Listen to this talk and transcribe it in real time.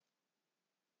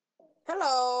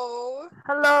Hello.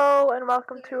 Hello and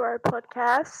welcome to our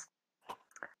podcast,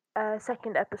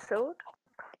 second episode.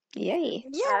 Yay.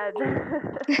 Yeah.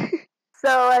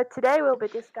 Today we'll be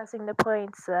discussing the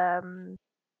points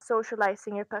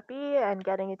socializing your puppy and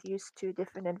getting it used to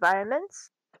different environments.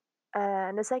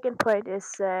 And the second point is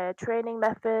training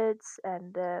methods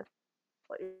and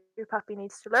what your puppy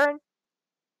needs to learn.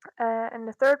 And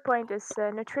the third point is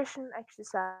nutrition,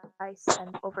 exercise,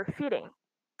 and overfeeding.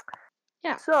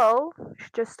 Yeah. So, we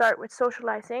should just start with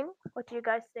socializing. What do you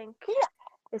guys think Yeah.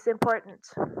 is important?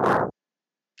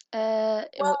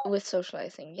 Well, With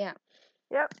socializing, yeah.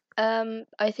 Yep.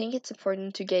 I think it's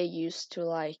important to get used to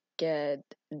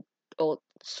all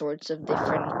sorts of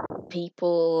different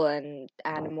people and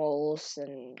animals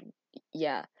and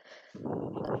yeah,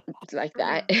 like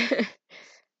that. Yeah.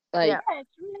 Like yeah,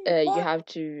 it's really you important. have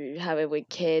to have it with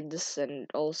kids and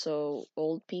also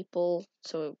old people,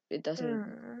 so it doesn't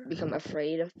become Mm.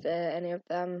 afraid of any of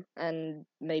them, and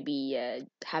maybe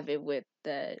have it with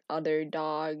other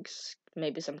dogs,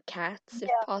 maybe some cats if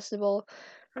Yeah. possible.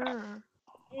 Mm.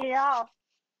 Yeah.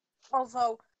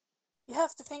 Also, you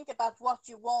have to think about what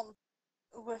you want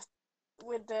with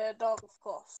with the dog, of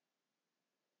course.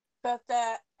 But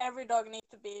every dog needs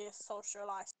to be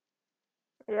socialized.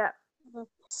 Yeah.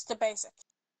 It's the basic.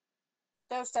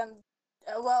 Those that,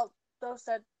 well, those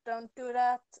that don't do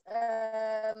that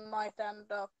might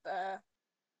end up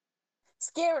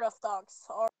scared of dogs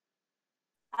or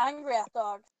angry at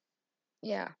dogs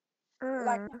Yeah.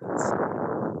 like Mm. that.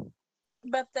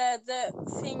 But the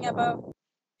thing about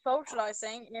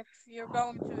socializing, if you're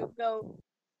going to go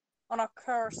on a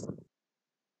course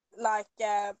like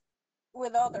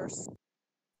with others,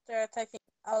 they're taking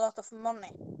a lot of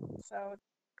money. So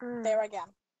Mm. there again,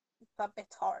 it's a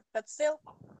bit hard. But still,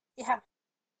 you have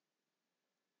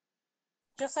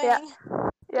just Yeah. saying.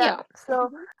 Yeah. Yeah.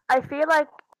 So I feel like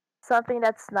something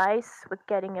that's nice with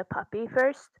getting a puppy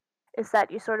first is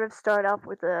that you sort of start off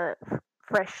with a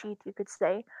fresh sheet, you could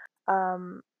say,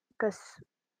 because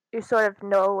you sort of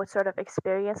know what sort of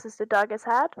experiences the dog has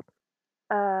had.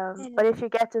 But if Mm, you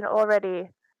get an already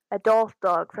adult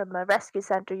dog from a rescue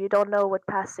center, you don't know what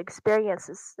past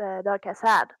experiences the dog has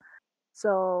had.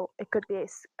 So it could be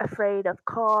afraid of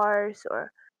cars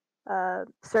or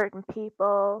certain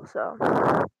people. So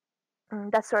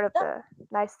that's sort of that, the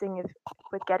nice thing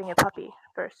with getting a puppy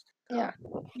first. So Yeah.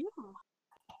 yeah.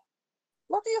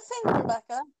 What do you think,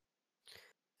 Rebecca?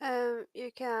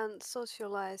 You can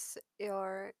socialize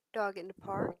your dog in the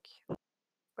park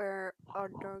where our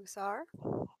dogs are.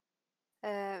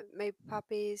 Maybe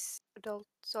puppies, adult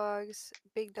dogs,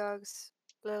 big dogs,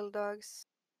 little dogs,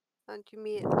 and you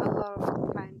meet a lot of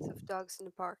kinds of dogs in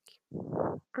the park.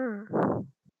 mm,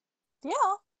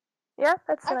 Yeah, yeah,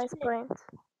 that's a nice actually, point.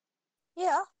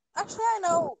 yeah. Actually, I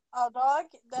know a dog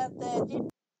that did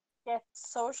get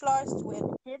socialized with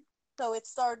kids, so it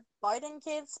started biting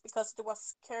kids because it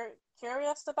was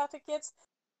curious about the kids.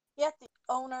 Yet the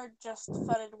owner just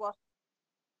felt it was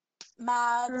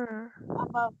mad Mm,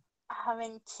 about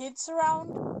having kids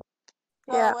around,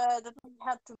 yeah. so the dog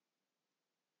had to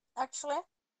actually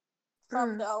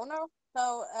from Mm, the owner.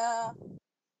 So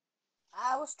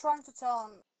I was trying to tell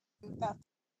him that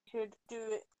he should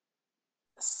do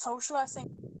socializing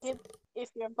kids if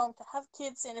you're going to have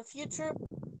kids in the future.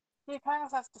 You kind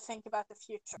of have to think about the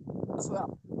future as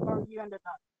well for you and the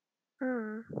dog.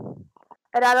 mm.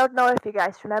 And I don't know if you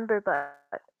guys remember, but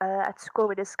at school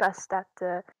we discussed that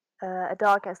a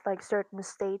dog has like certain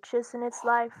stages in its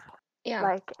life. Yeah.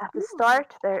 Like at the Mm.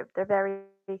 start, they're very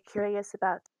curious about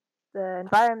the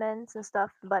environment and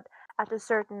stuff, but at a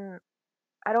certain,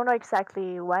 I don't know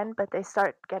exactly when, but they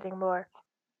start getting more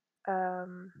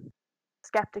um,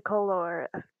 skeptical or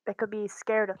they could be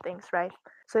scared of things, right?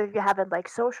 So if you haven't like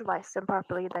socialized them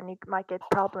properly, then you might get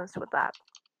problems with that.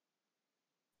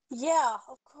 Yeah,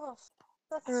 of course.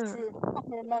 That's true. Mm.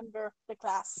 I remember the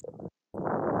class.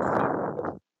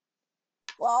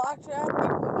 Well, actually, I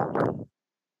think we got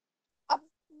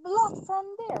a lot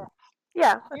from there.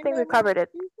 Yeah, I Do think we you, covered it.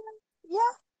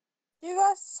 yeah. Do you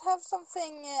guys have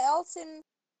something else in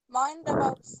mind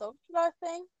about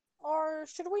socializing, or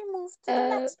should we move to the Uh,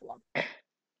 next one?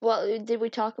 well, did we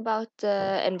talk about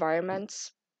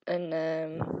environments and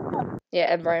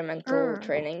yeah, environmental Mm.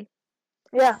 training?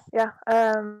 Yeah, yeah.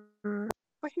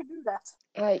 We should do that.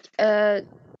 Like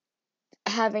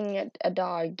having a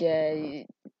dog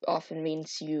often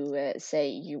means you say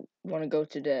you want to go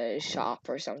to the shop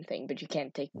or something, but you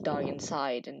can't take the dog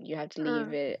inside and you have to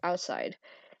leave Mm. it outside.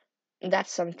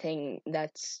 That's something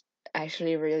that's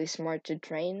actually really smart to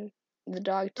train the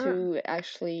dog Mm. to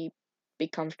actually be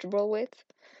comfortable with.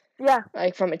 Yeah.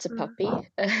 like from it's a Mm. puppy.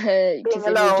 Being Because if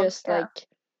you alone. just Yeah. like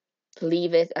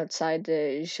leave it outside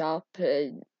the shop,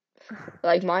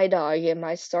 like my dog, it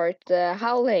might start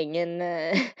howling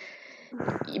and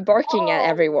barking at Oh,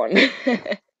 everyone.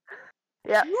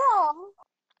 Yeah. yeah.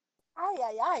 Ay,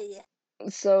 ay, ay.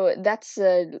 So that's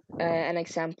an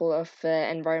example of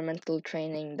environmental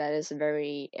training that is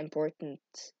very important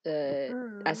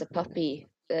as a Mm. puppy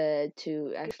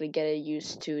to actually get it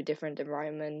used to different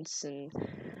environments and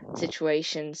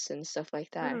situations and stuff like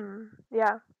that. Mm.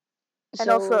 Yeah. And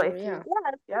also, So if yeah, you,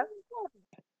 Yeah, it's yeah, really important.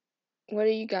 what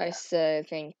do you guys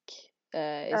think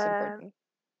is um, important?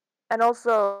 and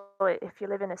also if you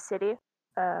live in a city,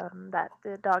 that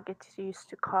the dog gets used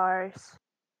to cars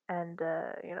and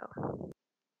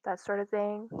that sort of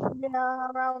thing. Yeah,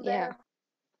 around Yeah, there.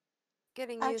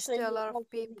 Getting used Actually, to a we lot of also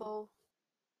people.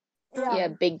 yeah. yeah,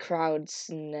 Mm. big crowds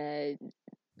and a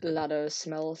lot of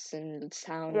smells and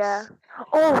Yeah. sounds.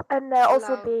 Oh, and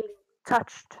also Loud. being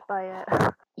touched by a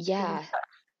being Yeah,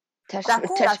 Of touched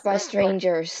course, by yeah.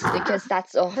 strangers, because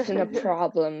that's often a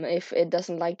problem if it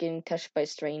doesn't like getting touched by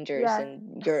strangers Yes.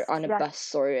 and you're on a Yes.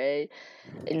 bus or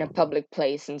in a public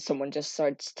place and someone just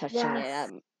starts touching it.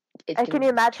 Yes. It And can you can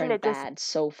imagine turn it just? bad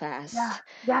so Yeah. fast.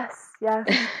 Yes. Yes.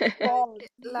 Well,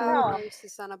 Loud yeah. Mm.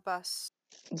 noises on a bus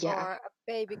Yeah, or a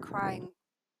baby crying.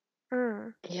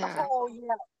 Mm. yeah. Oh,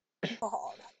 yeah.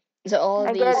 God. So all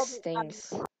And these get. All the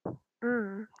things,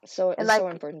 Mm. so And it's so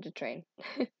like. important to train.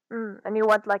 And you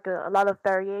want like a lot of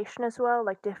variation as well,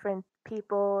 like different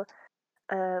people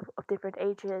of different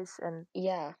ages, and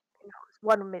Yeah,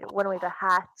 one with a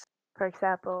hat, for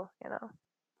example.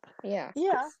 yeah,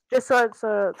 yeah. Just so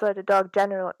the dog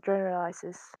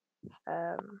generalizes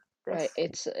this. right.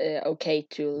 It's okay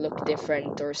to look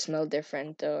different or smell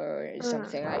different or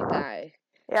something like Mm. that.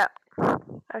 Yeah.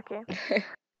 Okay.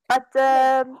 But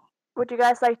Yeah. would you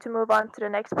guys like to move on to the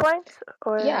next point,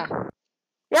 or? Yeah,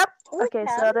 Yep. We Okay.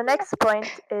 can. So the next point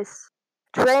is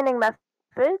training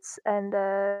methods and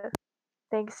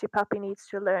things your puppy needs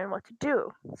to learn what to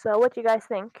do. So what do you guys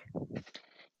think?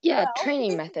 yeah. Well, to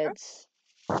Training be fair, methods.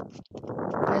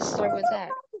 Let's start with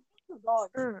that. the dog.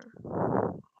 Mm.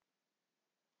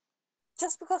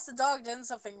 Just because the dog did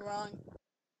something wrong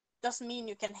doesn't mean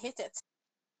you can hit it.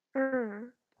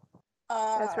 Mm.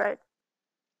 That's Uh, right.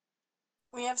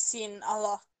 we have seen a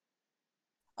lot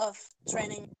of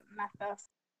training methods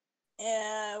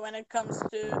when it comes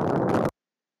to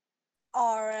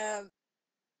our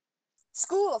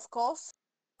school, of course,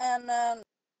 and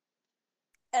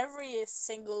every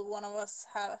single one of us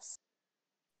has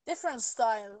different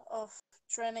style of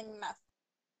training method.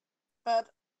 But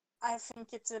I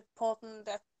think it's important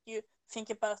that you think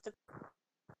about the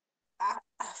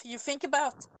you think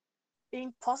about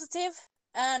being positive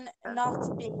and not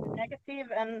being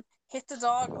negative and hit the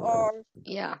dog or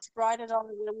Yeah, spray the dog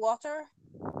with water.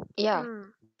 yeah.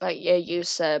 Mm. Like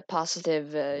use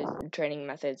positive training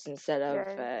methods instead of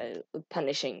Yeah.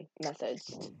 punishing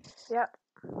methods. Yeah.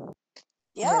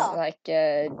 Yeah, Like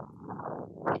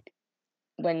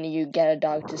when you get a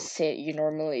dog to sit, you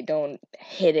normally don't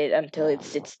hit it until it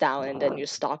sits down and then you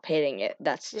stop hitting it.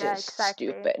 That's Yeah. just Exactly.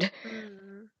 stupid.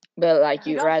 Mm. But like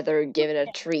you you don't rather hit give it a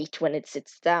him. treat when it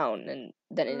sits down and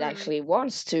then it Mm. actually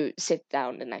wants to sit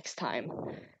down the next time.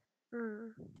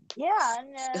 Mm. Yeah,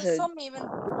 and So some even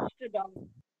push the dog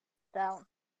down.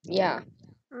 yeah,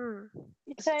 Mm.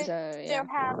 You take so their yeah,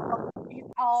 hand off his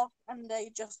off and they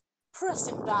just press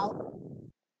him down.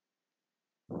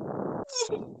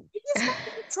 He's not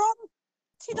in trouble.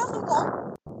 He doesn't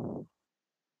want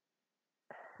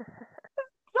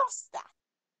just that.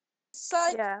 It's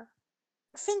like Yeah.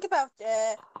 think about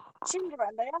children.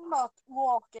 They are not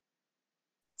walking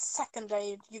second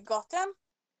day you got them.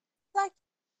 Like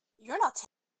you're not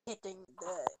hitting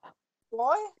the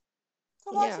boy,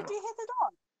 so why yeah, should you hit the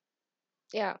dog?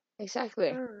 yeah,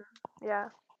 exactly. Mm. Yeah.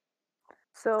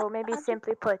 So maybe I just,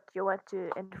 simply put, you want to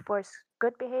enforce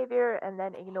good behavior and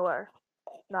then ignore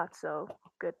not so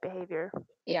good behavior.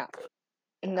 Yeah.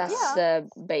 And that's yeah, the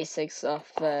basics of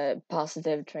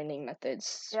positive training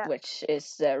methods, Yeah. which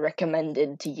is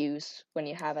recommended to use when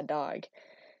you have a dog,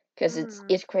 because Mm.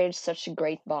 it creates such a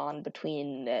great bond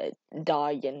between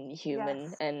dog and human,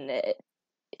 Yes. and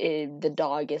the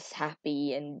dog is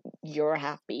happy and you're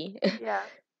happy. Yeah.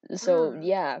 So Mm.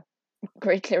 yeah,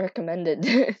 greatly recommended.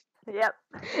 Yep.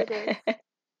 It is.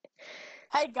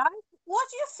 hey guys, what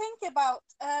do you think about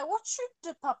what should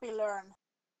the puppy learn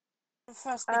the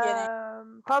first beginning?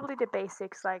 Probably the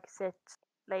basics like sit,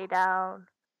 lay down,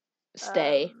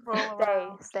 Stay. Roll stay.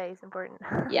 around. Stay is important.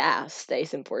 Yeah,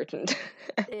 stay's important.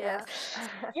 Yeah. Yes.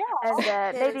 Yeah, And Sit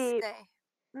and maybe stay.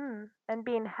 And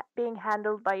being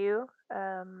handled by you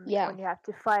Yeah. when you have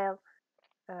to file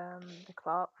the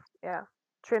claw,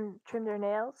 trim their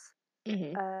nails,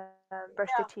 Hmm. brush their teeth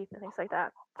and things like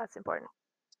that. That's important.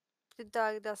 The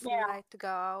dog doesn't Yeah. like to go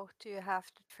out. You have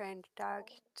to train the dog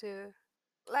to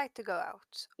like to go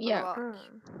out on a Yeah. walk.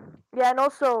 Yeah, and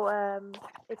also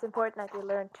it's important that they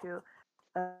learn to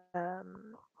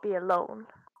be alone.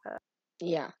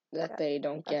 Yeah. That Yeah, they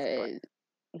don't that's get. important.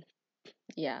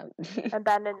 Yeah.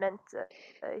 Abandonment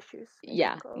issues, I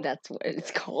think. Yeah. That's what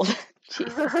it's called.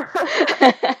 Jesus.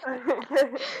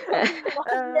 Okay.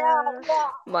 Yeah, yeah.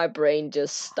 My brain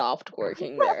just stopped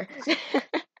working there.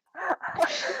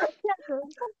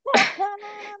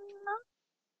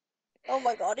 Oh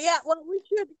my god, yeah, well, we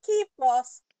should keep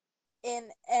us in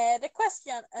the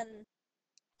question and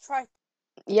try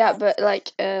Yeah, like but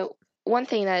like one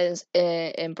thing that is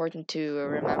important to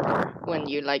remember when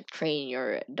you like train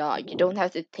your dog, you don't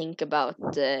have to think about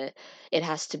it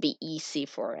has to be easy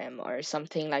for him or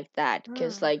something like that.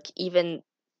 Because like even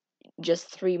just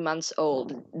 3 months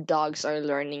old, dogs are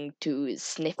learning to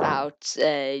sniff out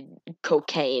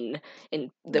cocaine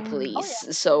in the oh yeah.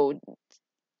 police. So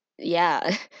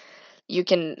yeah, you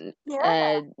can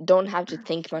Yeah. don't have to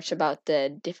think much about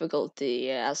the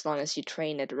difficulty as long as you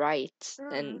train it right,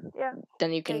 and Yeah,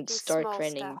 then you can Taking start small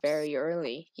training steps. very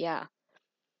early. Yeah.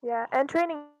 yeah, and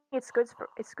training it's good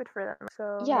for them.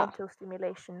 So Yeah. mental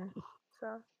stimulation.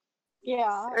 So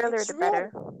Yeah, the earlier it's the really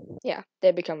better. Yeah,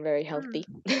 they become very healthy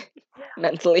Yeah.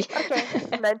 mentally. Okay,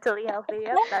 mentally healthy.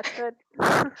 Yep, that's good.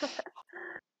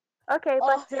 Okay,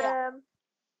 but oh yeah.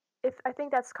 if I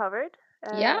think that's covered.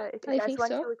 Yeah, If you I guys think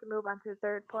want so. to, we can move on to the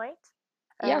third point: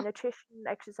 Yeah. nutrition,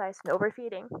 exercise, and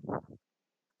overfeeding.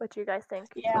 What do you guys think?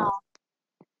 Yeah.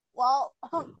 Well,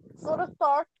 for the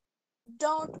start,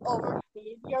 don't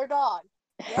overfeed your dog.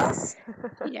 Yes,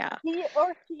 Yeah. he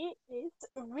or she is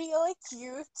really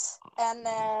cute and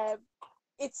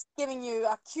it's giving you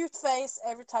a cute face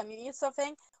every time you eat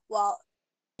something. Well,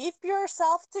 keep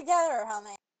yourself together,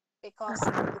 honey,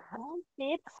 because you can't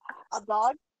feed a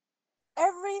dog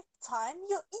every time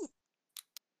you eat.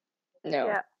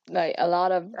 No. Yeah, Like a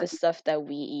lot of the that's stuff that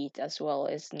we eat as well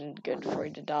isn't good for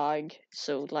the dog.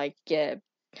 So like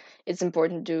it's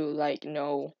important to like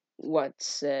know what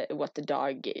the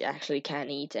dog actually can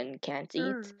eat and can't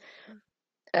eat.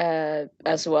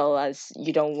 As well as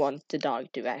you don't want the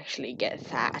dog to actually get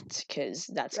fat because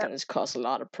that's yep, going to cause a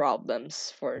lot of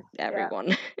problems for yeah.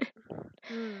 everyone.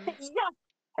 Yeah,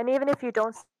 And even if you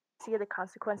don't see the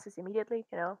consequences immediately, it'll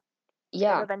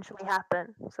Yeah, eventually happen.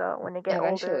 So when they get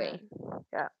older, eventually.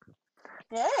 yeah.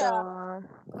 yeah, So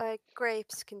Like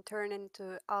grapes can turn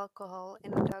into alcohol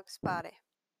in a dog's body.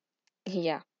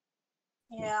 Yeah.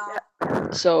 yeah. yeah,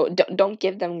 So don't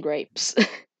give them grapes.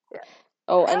 yeah,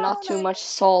 Oh, and No, not too no, much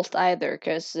salt either,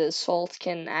 because salt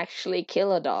can actually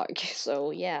kill a dog.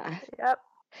 So yeah. yep.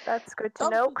 That's good to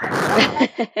don't know. give them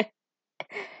chocolate.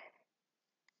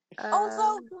 Also,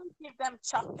 um, don't give them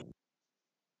chocolate.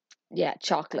 Yeah,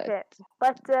 chocolate. okay,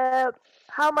 but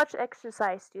how much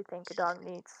exercise do you think a dog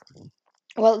needs,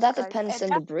 Well, that guys? depends And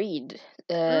on the breed.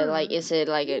 Like, Mm, is it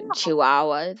like a yeah,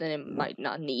 Chihuahua? Then it might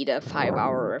not need a 5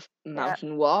 hour yeah,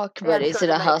 mountain walk. they But have is it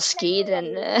shorter a legs. Husky?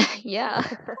 Then yeah.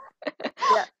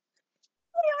 Yeah.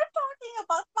 we are talking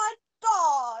about my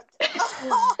dog.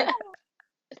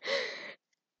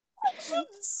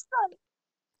 Son.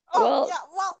 Oh Well, yeah,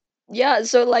 well, yeah.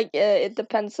 So like, it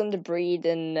depends on the breed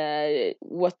and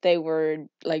what they were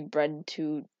like bred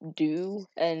to do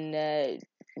and the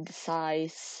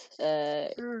size,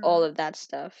 all Mm, of that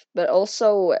stuff. But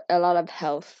also a lot of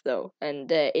health though,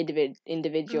 and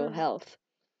individual mm, health.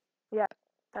 yeah,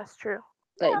 that's true.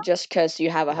 Like yeah, just because you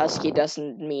have a husky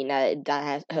doesn't mean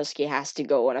that husky has to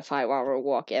go on a 5 hour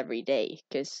walk every day,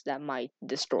 because that might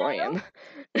destroy no, him.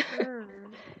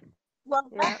 Mm,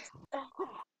 well, yeah. that's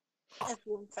that's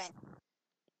one thing.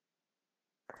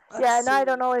 Yeah, Let's and I don't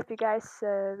see. know if you guys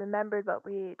remembered, but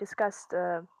we discussed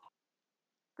the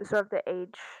sort of the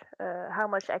age, how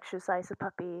much exercise a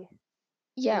puppy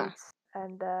Yeah, needs,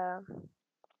 and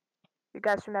you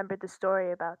guys remembered the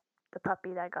story about the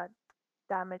puppy that got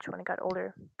damaged when it got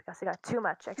older because it got too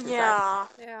much exercise. Yeah,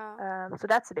 Yeah. So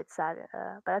that's a bit sad,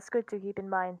 but that's good to keep in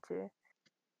mind to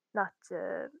not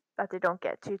that they don't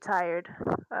get too tired.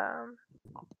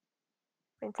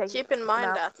 And take keep in them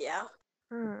mind out. that. Yeah.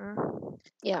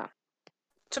 yeah,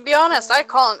 To be honest, I Um,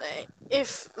 can't.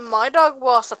 If my dog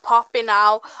was a puppy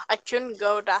now, I couldn't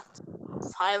go that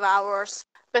 5 hours.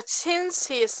 But since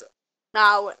he's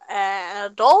now an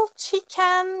adult, he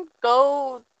can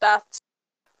go that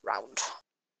round.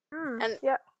 And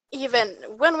yeah. even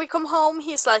when we come home,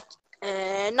 he's like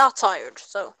not tired.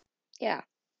 So yeah.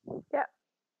 Yeah.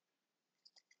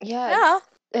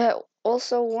 Yeah.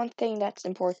 Also, one thing that's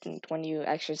important when you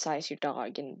exercise your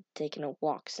dog and taking on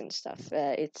walks and stuff,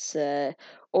 it's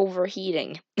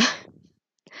overheating.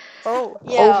 Oh,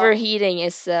 Yeah. Overheating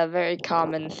is a very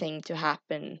common thing to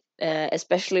happen,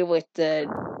 especially with the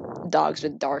dogs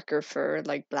with darker fur,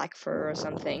 like black fur or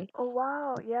something. oh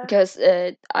wow, yeah. Because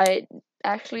I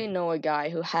actually know a guy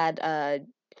who had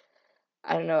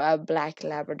I don't know, a black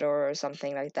Labrador or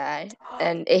something like that,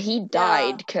 and he Yeah.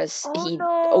 died because Oh he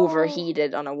no.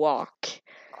 overheated on a walk.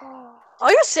 Oh,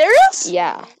 Are you serious?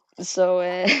 Yeah, so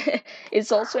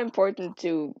it's also important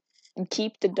to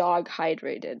keep the dog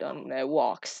hydrated on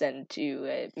walks and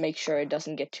to make sure it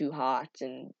doesn't get too hot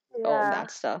and all yeah.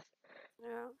 that stuff.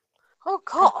 Yeah. Oh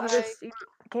Can you gosh. just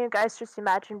can you guys just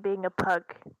imagine being a pug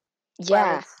while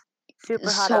Yeah, it's super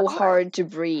it's hot so outside? hard to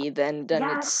breathe, and then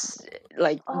Yes. it's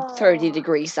like 30 Oh.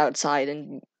 degrees outside,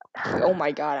 and oh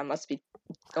my god, I must be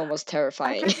almost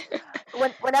terrifying. just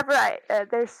whenever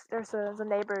there's some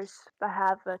neighbors that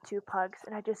have 2 pugs,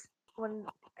 and when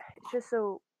it's just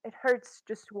so it hurts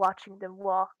just watching them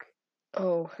walk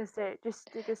Oh, because they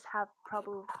just have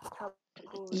trouble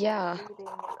yeah. breathing.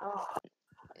 And, oh,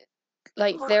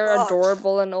 Like Oh they're gosh.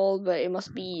 adorable and all, but it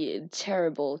must be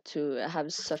terrible to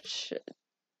have such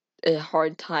a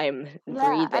hard time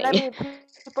yeah, and I breathing. mean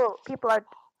people are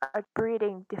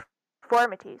breeding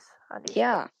deformities on these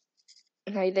Yeah,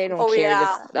 like they don't Oh care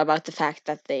yeah. about the fact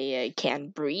that they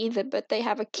can't breathe, but they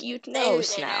have a cute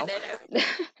nose now. pugs.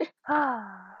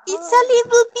 It's a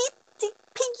little bit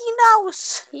piggy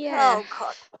nose. Yeah. Oh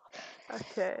god.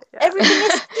 Okay, yeah. Everything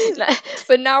is cute.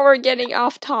 But now we're getting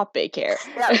off topic here.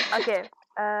 Yeah, okay.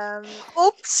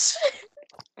 Oops.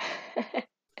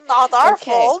 Not our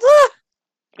Okay. fault.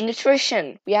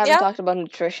 Nutrition. We haven't Yeah. talked about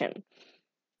nutrition.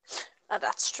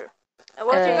 That's true.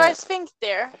 What do you guys think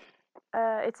there?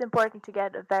 It's important to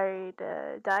get a varied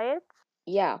diet.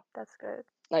 Yeah, That's good.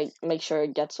 like make sure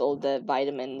it gets all the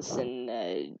vitamins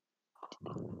and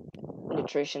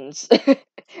nutritions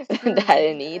that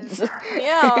it needs.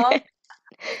 Yeah.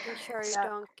 Making sure you Yeah.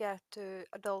 don't get to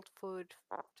adult food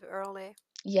too early.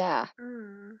 Yeah,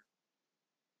 Mm.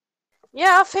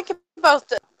 Yeah, think about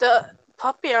the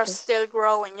puppy are Just- still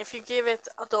growing. If you give it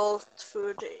adult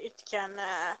food, it can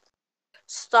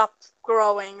stop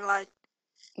growing like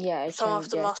yeah, it some can of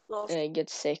the muscles. get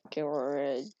sick or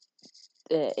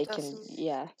it can Doesn't-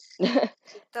 yeah.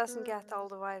 It doesn't get Mm. all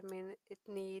the vitamin it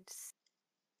needs.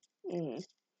 Mm.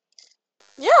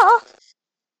 Yeah.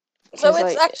 So 'Cause,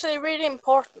 it's like, actually really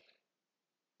important.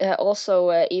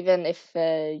 also, even if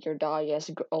your dog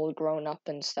is all grown up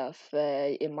and stuff,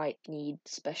 it might need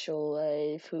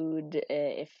special food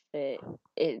if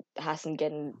it hasn't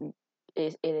getting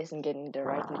it isn't getting the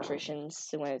right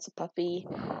nutritions when it's a puppy,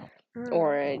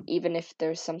 or even if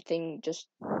there's something just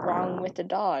wrong with the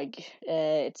dog.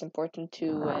 It's important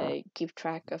to keep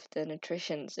track of the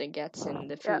nutritions it gets in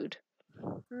the Yeah. food.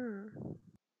 Mm.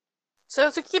 So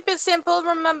to keep it simple,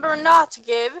 remember not to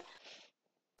give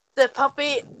the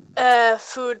puppy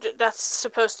food that's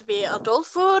supposed to be adult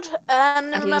food,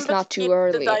 and At remember least not to too keep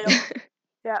early. the diet.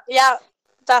 Yeah. Yeah,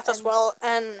 that as And well.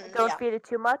 And Don't yeah. feed it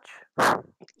too much.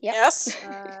 Yep. Yes.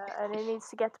 And it needs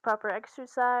to get the proper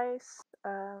exercise.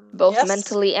 Both Yes.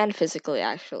 mentally and physically,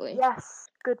 actually. Yes.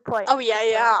 Good point. Oh yeah, good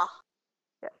point. yeah.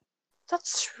 Yeah.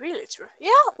 That's really true.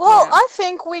 Yeah. Well, Yeah. I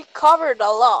think we covered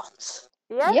a lot.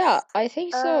 Yes. Yeah, I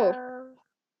think so.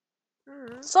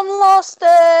 Some last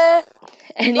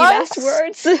Any lines? last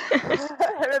words?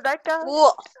 Rebecca?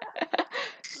 Well,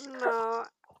 No,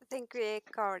 I think we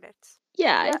covered it.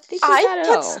 Yeah, I Yeah. think we got it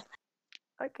all.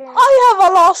 Okay. I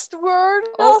have a last word.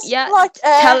 Oh, Just yeah. like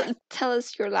Tell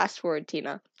us your last word,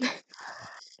 Tina.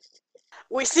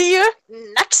 we see you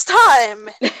next time.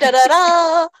 Da da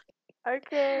da.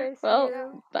 Okay. See Well,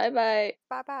 you. bye-bye.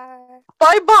 Bye bye.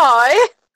 Bye bye.